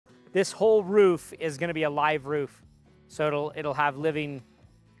This whole roof is gonna be a live roof. So it'll have living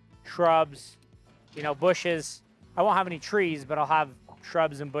shrubs, you know, bushes. I won't have any trees, but I'll have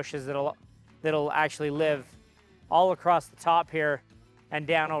shrubs and bushes that'll actually live all across the top here and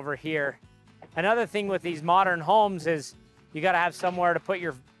down over here. Another thing with these modern homes is you gotta have somewhere to put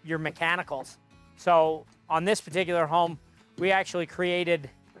your mechanicals. So on this particular home, we actually created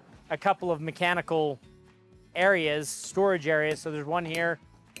a couple of mechanical areas, storage areas. So there's one here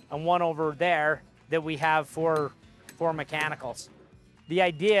and one over there that we have for mechanicals. The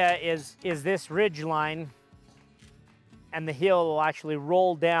idea is this ridge line and the hill will actually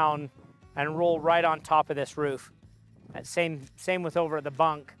roll down and roll right on top of this roof. Same with over at the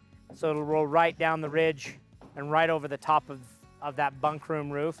bunk. So it'll roll right down the ridge and right over the top of that bunk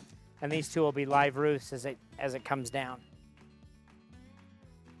room roof. And these two will be live roofs as it comes down.